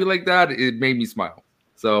Drake happy like that, it made me smile.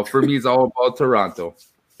 So for me, it's all about Toronto.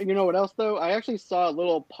 You know what else, though? I actually saw a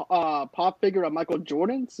little pop figure of Michael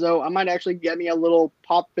Jordan, so I might actually get me a little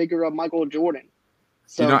pop figure of Michael Jordan.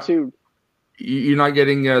 So, you're not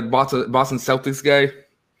getting Boston Celtics guy?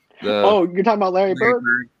 You're talking about Larry Bird?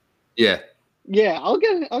 Yeah. Yeah, I'll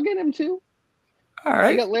get him too. All right.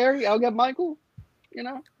 I get Larry, I'll get Michael, you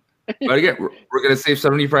know? But again, we're going to save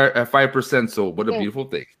 75%, so what a beautiful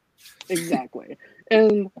thing. Exactly.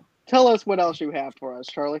 And tell us what else you have for us,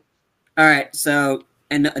 Charlie. All right, so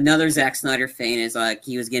another Zack Snyder fan is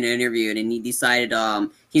he was getting interviewed and he decided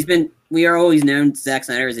we are always known Zack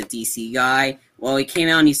Snyder as a DC guy. Well, he came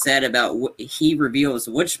out and he said he reveals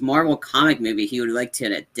which Marvel comic movie he would like to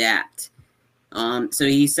adapt. So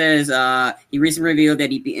he says he recently revealed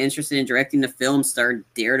that he'd be interested in directing the film starring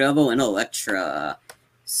Daredevil and Elektra.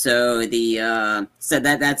 So said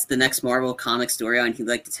that's the next Marvel comic storyline he'd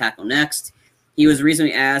like to tackle next. He was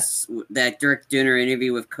recently asked that during an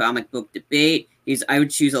interview with Comic Book Debate. I would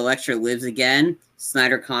choose Elektra Lives Again.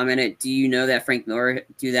 Snyder commented, "Do you know that Frank Miller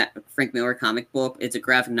comic book? It's a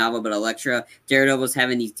graphic novel about Elektra. Daredevil's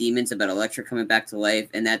having these demons about Elektra coming back to life,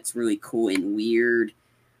 and that's really cool and weird."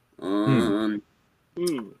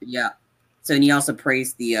 Yeah. So and he also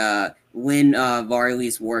praised the Lynn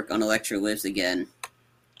Varley's work on Elektra Lives Again.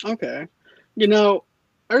 Okay.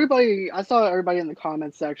 I saw everybody in the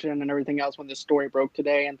comments section and everything else when this story broke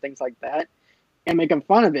today and things like that and making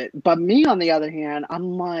fun of it. But me, on the other hand,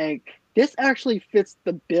 I'm like, this actually fits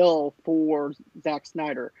the bill for Zack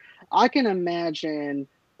Snyder. I can imagine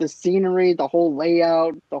the scenery, the whole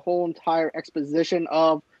layout, the whole entire exposition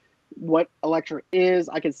of what Elektra is.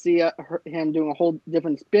 I can see him doing a whole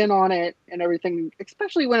different spin on it and everything,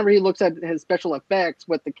 especially whenever he looks at his special effects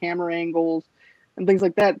with the camera angles and things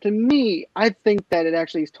like that. To me, I think that it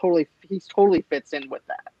actually he totally fits in with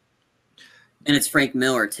that. And it's Frank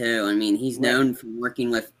Miller too. I mean, he's known for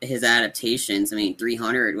working with his adaptations. I mean,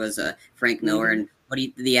 300 was a Frank Miller, and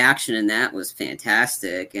the action in that was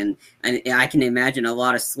fantastic. And I can imagine a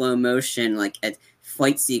lot of slow motion, like at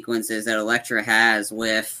fight sequences that Elektra has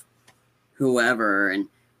with whoever. And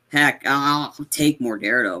heck, I'll take more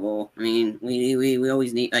Daredevil. I mean, we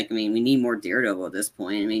always need we need more Daredevil at this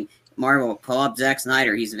point. I mean, Marvel, call up Zack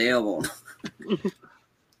Snyder. He's available.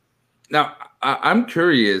 Now, I'm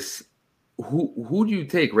curious. Who do you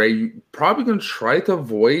take, right? You're probably going to try to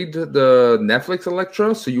avoid the Netflix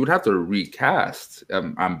Elektra, so you would have to recast,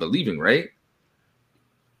 I'm believing, right?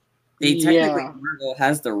 They technically Marvel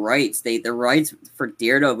has the rights. The rights for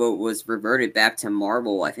Daredevil was reverted back to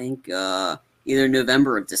Marvel, I think, either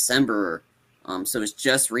November or December. So it's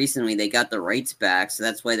just recently they got the rights back, so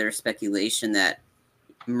that's why there's speculation that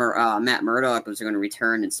Matt Murdock was going to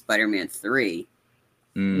return in Spider-Man 3.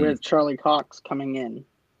 With Charlie Cox coming in.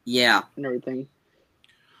 Yeah. And everything.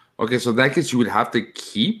 Okay, so in that case, you would have to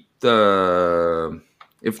keep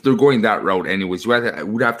if they're going that route anyways, you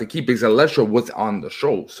would have to keep, because Elektra was on the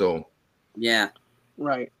show, so. Yeah.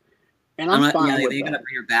 Right. And I'm fine with they're going to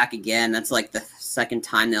bring her back again. That's like the second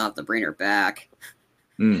time they'll have to bring her back.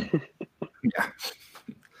 Yeah.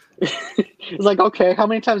 It's like, okay, how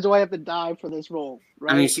many times do I have to die for this role?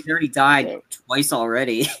 Right? I mean, she's already died twice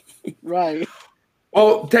already. Right.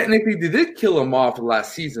 Well, technically, they did kill him off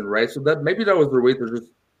last season, right? So that maybe that was their way to just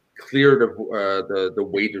clear the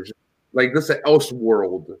way to just, like, this is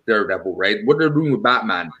Elseworld Daredevil, right? What they're doing with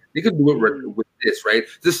Batman, they could do it with this, right?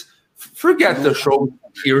 Just forget the show.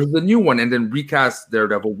 Here's the new one, and then recast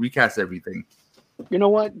Daredevil, recast everything. You know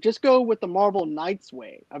what? Just go with the Marvel Knights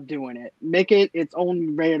way of doing it. Make it its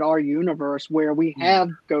own rated R universe where we have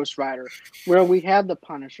Ghost Rider, where we have the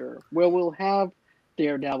Punisher, where we'll have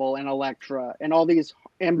Daredevil and Elektra and all these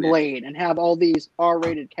and Blade and have all these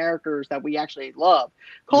R-rated characters that we actually love.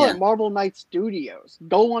 Call it Marvel Knights Studios.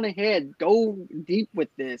 Go on ahead, go deep with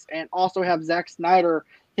this, and also have Zack Snyder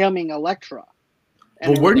filming Elektra.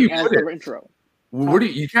 But where do you put it? Intro. Where do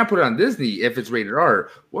you can't put it on Disney if it's rated R.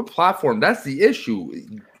 What platform? That's the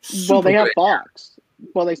issue. Well, they have Fox.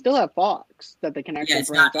 Well, they still have Fox that they can actually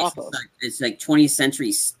branch off of. It's like 20th Century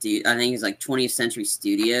I think it's like 20th Century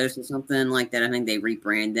Studios or something like that. I think they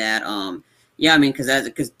rebrand that. Yeah, I mean,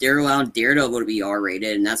 because they're allowed Daredevil to be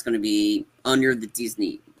R-rated, and that's going to be under the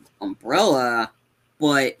Disney umbrella.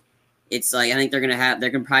 But it's like I think they're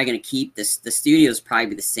probably going to keep this. The studios probably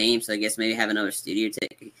be the same. So I guess maybe have another studio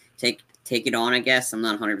take it on. I guess I'm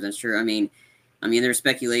not 100% sure. I mean, there's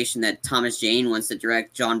speculation that Thomas Jane wants to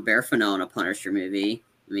direct John Bernthal in a Punisher movie.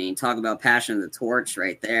 I mean, talk about Passion of the Torch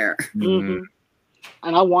right there. Mm-hmm.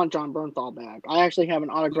 And I want John Bernthal back. I actually have an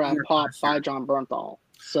autographed pop by John Bernthal.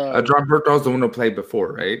 So John Bernthal's the one who played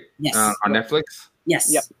before, right? Yes. On Netflix?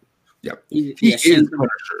 Yes. Yep. He is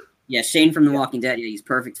Punisher. Yeah, Shane from The Walking Dead. Yeah, he's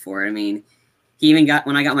perfect for it. I mean, he even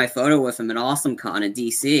when I got my photo with him at AwesomeCon in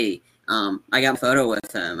DC, I got a photo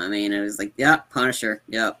with him. I mean, it was like, yep, Punisher.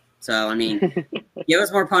 Yep. So, I mean, give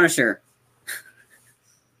us more Punisher.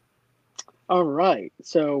 All right.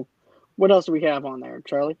 So, what else do we have on there,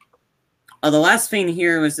 Charlie? The last thing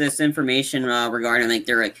here was this information regarding, like,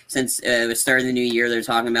 they're like, since it was starting the new year, they're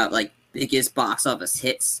talking about, like, biggest box office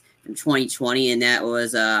hits from 2020, and that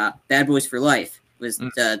was Bad Boys for Life was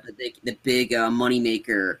the big money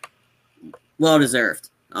maker, well deserved.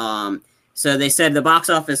 So they said the box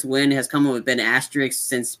office win has come with an asterisk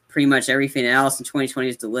since pretty much everything else in 2020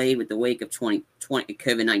 is delayed with the wake of 2020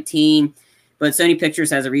 COVID-19. But Sony Pictures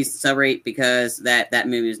has a reason to celebrate because that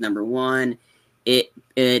movie was number one. It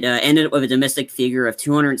ended up with a domestic figure of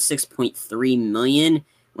 $206.3 million.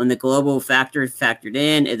 When the global factored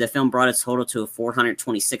in, the film brought its total to a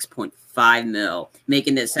 $426.5 million,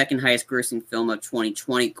 making it the second highest grossing film of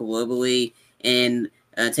 2020 globally. And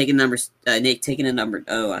taking a number.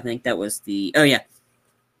 Oh, I think that was the. Oh yeah,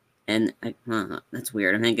 and that's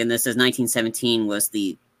weird. I'm thinking this is 1917 was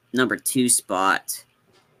the number 2 spot.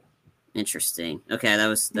 Interesting. Okay, that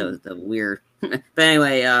was the weird. But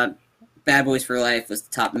anyway, Bad Boys for Life was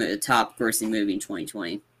the top grossing movie in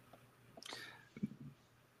 2020.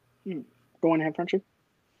 Go on ahead, Frenchie.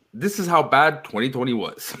 This is how bad 2020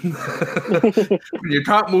 was. Your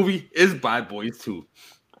top movie is Bad Boys 2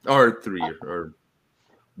 or 3 or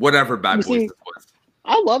whatever Bad Boys was.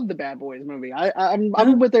 I love the Bad Boys movie. I'm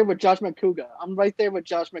right there with Josh McCouga. I'm right there with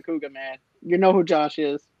Josh McCouga, man. You know who Josh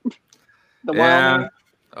is. The wild man.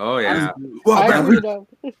 Oh yeah.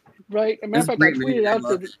 Right. As a matter of fact,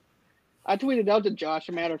 I tweeted out to Josh,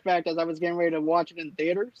 a matter of fact, as I was getting ready to watch it in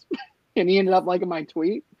theaters, and he ended up liking my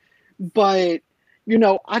tweet. But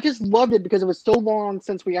I just loved it because it was so long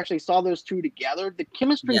since we actually saw those two together. The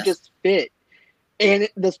chemistry just fit. And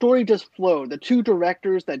the story just flowed. The two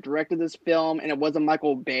directors that directed this film, and it wasn't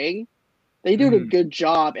Michael Bay, they did a good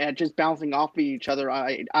job at just bouncing off of each other's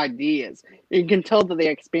ideas. You can tell that they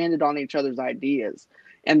expanded on each other's ideas.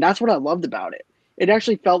 And that's what I loved about it. It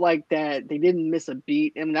actually felt like that they didn't miss a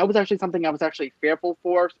beat. And that was actually something I was actually fearful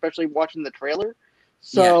for, especially watching the trailer.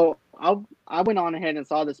 So I went on ahead and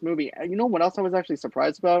saw this movie. You know what else I was actually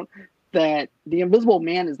surprised about? That The Invisible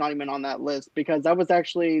Man is not even on that list, because that was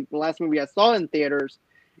actually the last movie I saw in theaters.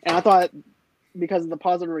 And I thought because of the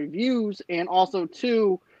positive reviews and also,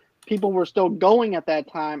 too, people were still going at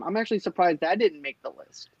that time, I'm actually surprised that didn't make the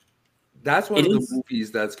list. That's one of the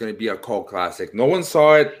movies that's going to be a cult classic. No one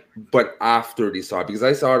saw it, but after they saw it, because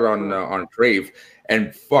I saw it on Crave,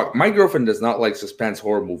 and fuck, my girlfriend does not like suspense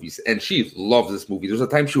horror movies, and she loves this movie. There's a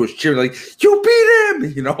time she was cheering like, "You beat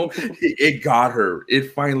him!" It got her.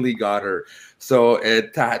 It finally got her. So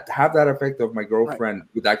to have that effect of my girlfriend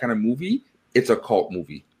with that kind of movie, it's a cult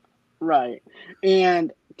movie. Right,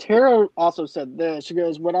 and Tara also said this. She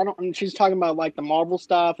goes, she's talking about like the Marvel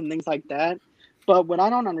stuff and things like that. But what I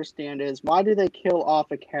don't understand is, why do they kill off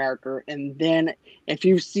a character and then a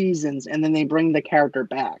few seasons and then they bring the character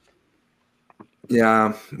back?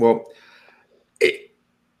 Yeah, well,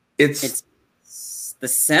 it's the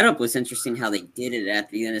setup was interesting how they did it at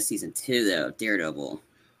the end of season 2, though. Daredevil.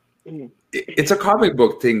 It's a comic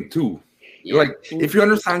book thing too. Yeah. Like, if you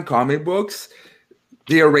understand comic books,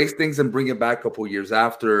 they erase things and bring it back a couple years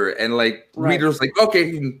after, and readers like,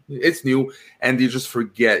 okay, it's new, and they just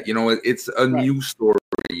forget. It's a new story,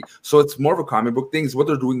 so it's more of a comic book thing. It's what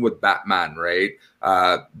they're doing with Batman, right?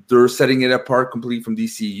 They're setting it apart completely from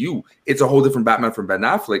DCU. It's a whole different Batman from Ben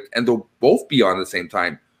Affleck, and they'll both be on at the same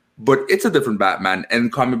time, but it's a different Batman,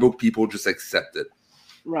 and comic book people just accept it.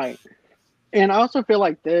 Right. And I also feel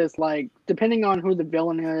like this, like, depending on who the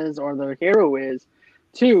villain is or the hero is,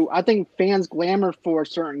 too, I think fans glamour for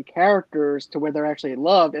certain characters to where they're actually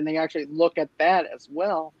loved, and they actually look at that as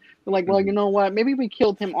well. They're like, well, you Mhm. know what? Maybe we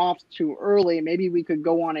killed him off too early. Maybe we could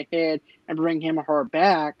go on ahead and bring him or her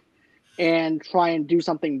back and try and do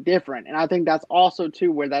something different. And I think that's also,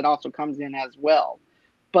 too, where that also comes in as well.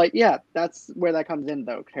 But yeah, that's where that comes in,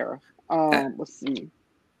 though, Kara. Let's see.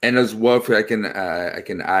 And as well, if I can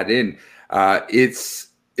add in, it's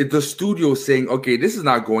the studio saying, okay, this is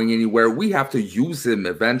not going anywhere. We have to use him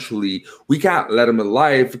eventually. We can't let him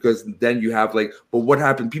alive because then you have like, but what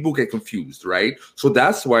happened? People get confused, right? So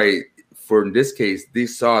that's why, for in this case, they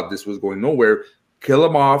saw this was going nowhere. Kill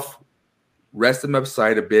him off, rest him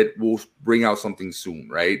aside a bit. We'll bring out something soon,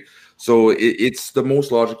 right? So it's the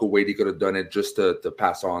most logical way they could have done it, just to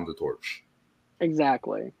pass on the torch.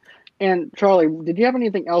 Exactly. And Charlie, did you have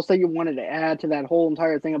anything else that you wanted to add to that whole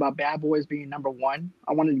entire thing about Bad Boys being #1?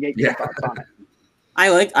 I wanted to get your Yeah. thoughts on it.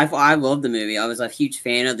 I loved the movie. I was a huge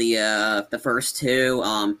fan of the first two.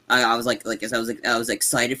 I was I was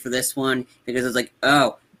excited for this one because I was like,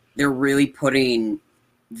 oh, they're really putting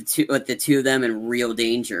the two of them in real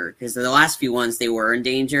danger, because the last few ones they were in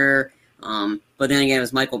danger. But then again, it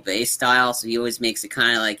was Michael Bay style, so he always makes it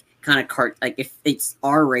kind of like, if it's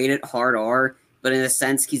R rated, hard R, but in a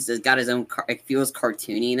sense he's got his own. It feels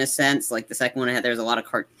cartoony in a sense. Like the second one I had, there's a lot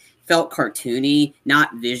of felt cartoony,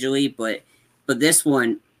 not visually, but this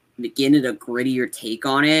one, getting a grittier take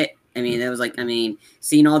on it. I mean, it was like,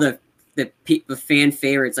 seeing all the fan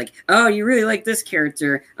favorites, like, oh, you really like this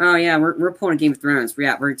character? Oh yeah, we're pulling Game of Thrones.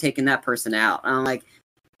 Yeah, we're taking that person out. And I'm like,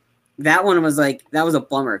 that one was like, that was a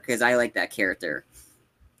bummer because I like that character.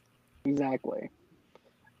 Exactly.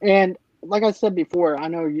 And like I said before, I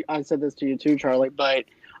know I said this to you too, Charlie, but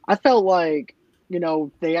I felt like,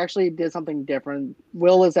 they actually did something different.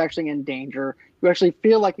 Will is actually in danger. You actually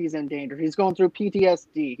feel like he's in danger. He's going through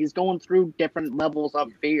PTSD. He's going through different levels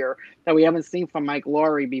of fear that we haven't seen from Mike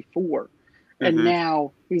Laurie before. And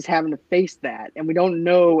now he's having to face that. And we don't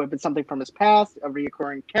know if it's something from his past, a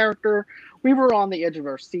reoccurring character. We were on the edge of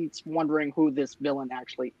our seats wondering who this villain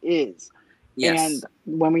actually is. Yes. And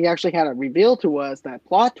when we actually had it revealed to us, that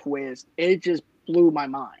plot twist, it just blew my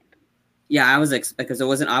mind. Yeah, I was because it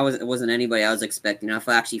wasn't anybody I was expecting. I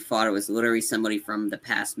actually thought it was literally somebody from the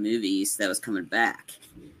past movies that was coming back.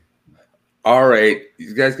 All right,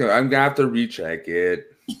 you guys I'm gonna have to recheck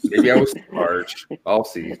it. Maybe I was harsh. I'll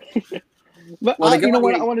see. But you know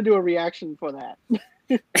what? I want to do a reaction for that.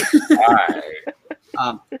 All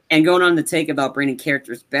right. And going on the take about bringing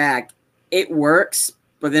characters back, it works,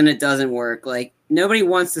 but then it doesn't work. Like, nobody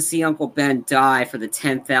wants to see Uncle Ben die for the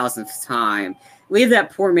 10,000th time. Leave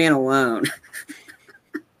that poor man alone.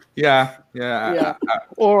 Yeah.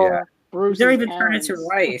 Or Bruce. They're even turn it to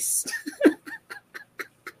rice.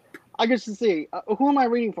 I get to see. Who am I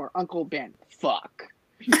reading for? Uncle Ben. Fuck.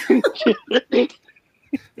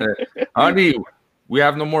 Honey, we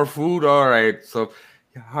have no more food. All right. So,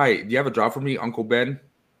 hi. Do you have a job for me, Uncle Ben?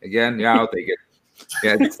 Again? Yeah, I'll take it.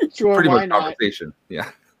 Yeah, it's sure, pretty much not? conversation. Yeah.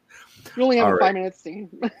 You only have a 5-minute scene.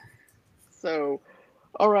 So,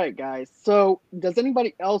 all right, guys. So, does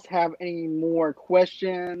anybody else have any more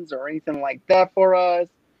questions or anything like that for us?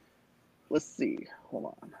 Let's see.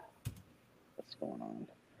 Hold on. What's going on?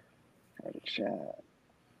 Try to chat.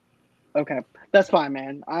 Okay, that's fine,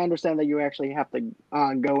 man. I understand that you actually have to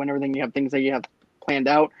go and everything. You have things that you have planned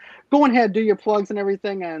out. Go ahead, do your plugs and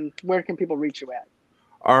everything, and where can people reach you at?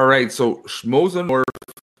 All right, so Schmoes North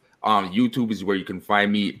on YouTube is where you can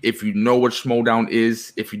find me. If you know what Schmodown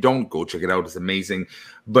is, if you don't, go check it out. It's amazing.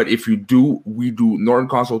 But if you do, we do Norton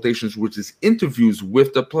Consultations, which is interviews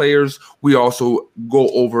with the players. We also go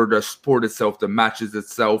over the sport itself, the matches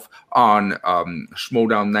itself on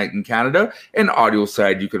Schmodown Night in Canada. And audio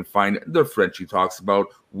side, you can find the Frenchie Talks About.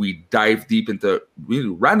 We dive deep into really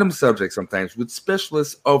random subjects sometimes with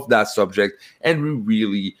specialists of that subject, and we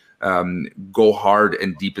really go hard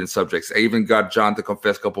and deep in subjects. I even got John to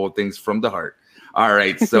confess a couple of things from the heart. All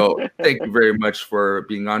right, so thank you very much for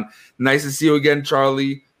being on. Nice to see you again,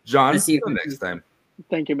 Charlie. John, see you next time.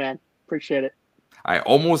 Thank you, man. Appreciate it. I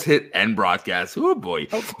almost hit end broadcast. Oh, boy.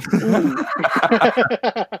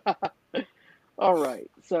 All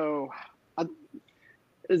right, so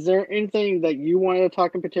is there anything that you wanted to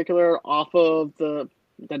talk in particular off of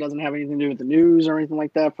that doesn't have anything to do with the news or anything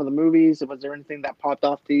like that for the movies? Was there anything that popped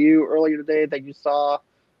off to you earlier today that you saw?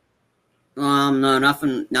 No,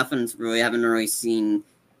 nothing's really. I haven't really seen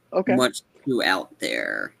much too out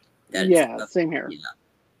there. Same here. Yeah.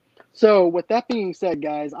 So with that being said,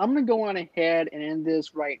 guys, I'm going to go on ahead and end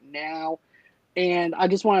this right now. And I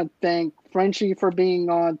just want to thank Frenchie for being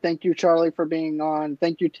on. Thank you, Charlie, for being on.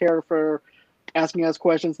 Thank you, Tara, for asking us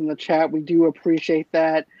questions in the chat. We do appreciate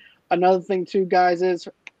that. Another thing, too, guys, is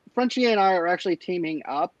Frenchie and I are actually teaming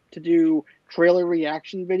up to do trailer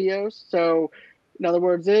reaction videos. So, in other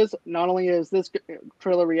words, is not only is this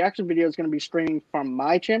trailer reaction video is going to be streaming from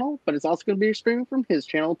my channel, but it's also going to be streaming from his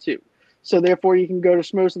channel, too. So, therefore, you can go to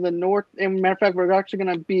Schmoes in the North. And, matter of fact, we're actually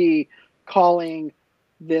going to be calling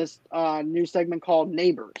this new segment called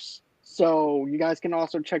Neighbors. So you guys can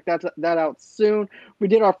also check that out soon. We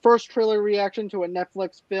did our first trailer reaction to a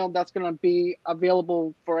Netflix film that's going to be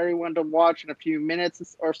available for everyone to watch in a few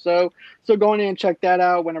minutes or so. So go in and check that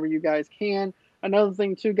out whenever you guys can. Another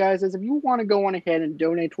thing too, guys, is if you want to go on ahead and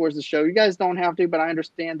donate towards the show, you guys don't have to, but I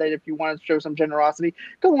understand that if you want to show some generosity,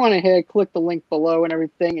 go on ahead, click the link below and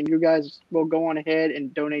everything, and you guys will go on ahead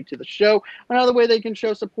and donate to the show. Another way they can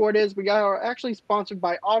show support is we are actually sponsored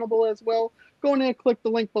by Audible as well. Go in and click the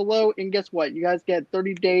link below, and guess what? You guys get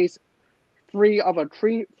 30 days free of a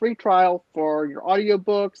free trial for your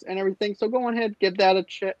audiobooks and everything. So go on ahead, give that a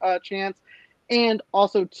chance. And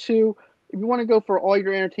also, too, if you want to go for all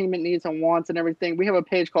your entertainment needs and wants and everything, we have a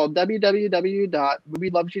page called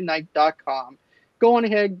www.movielovesunite.com. Go on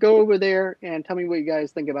ahead, go over there, and tell me what you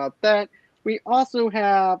guys think about that. We also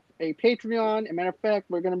have a Patreon. As a matter of fact,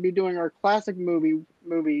 we're going to be doing our classic movie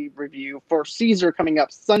review for Caesar coming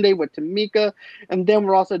up Sunday with Tamika. And then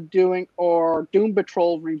we're also doing our Doom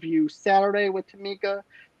Patrol review Saturday with Tamika.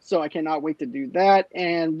 So I cannot wait to do that.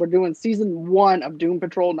 And we're doing season 1 of Doom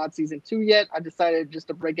Patrol, not season 2 yet. I decided just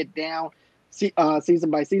to break it down season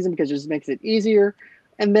by season because it just makes it easier.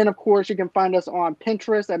 And then, of course, you can find us on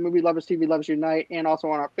Pinterest at Movie Lovers TV Lovers Unite, and also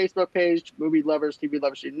on our Facebook page, Movie Lovers TV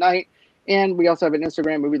Lovers Unite. And we also have an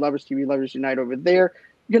Instagram, Movie Lovers TV Lovers Unite over there.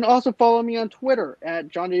 You can also follow me on Twitter at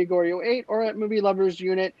JohnDiegorio8 or at Movie Lovers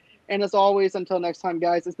Unit. And as always, until next time,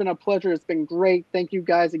 guys, it's been a pleasure. It's been great. Thank you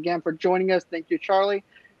guys again for joining us. Thank you, Charlie.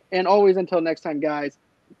 And always until next time, guys,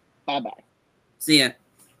 bye-bye. See ya.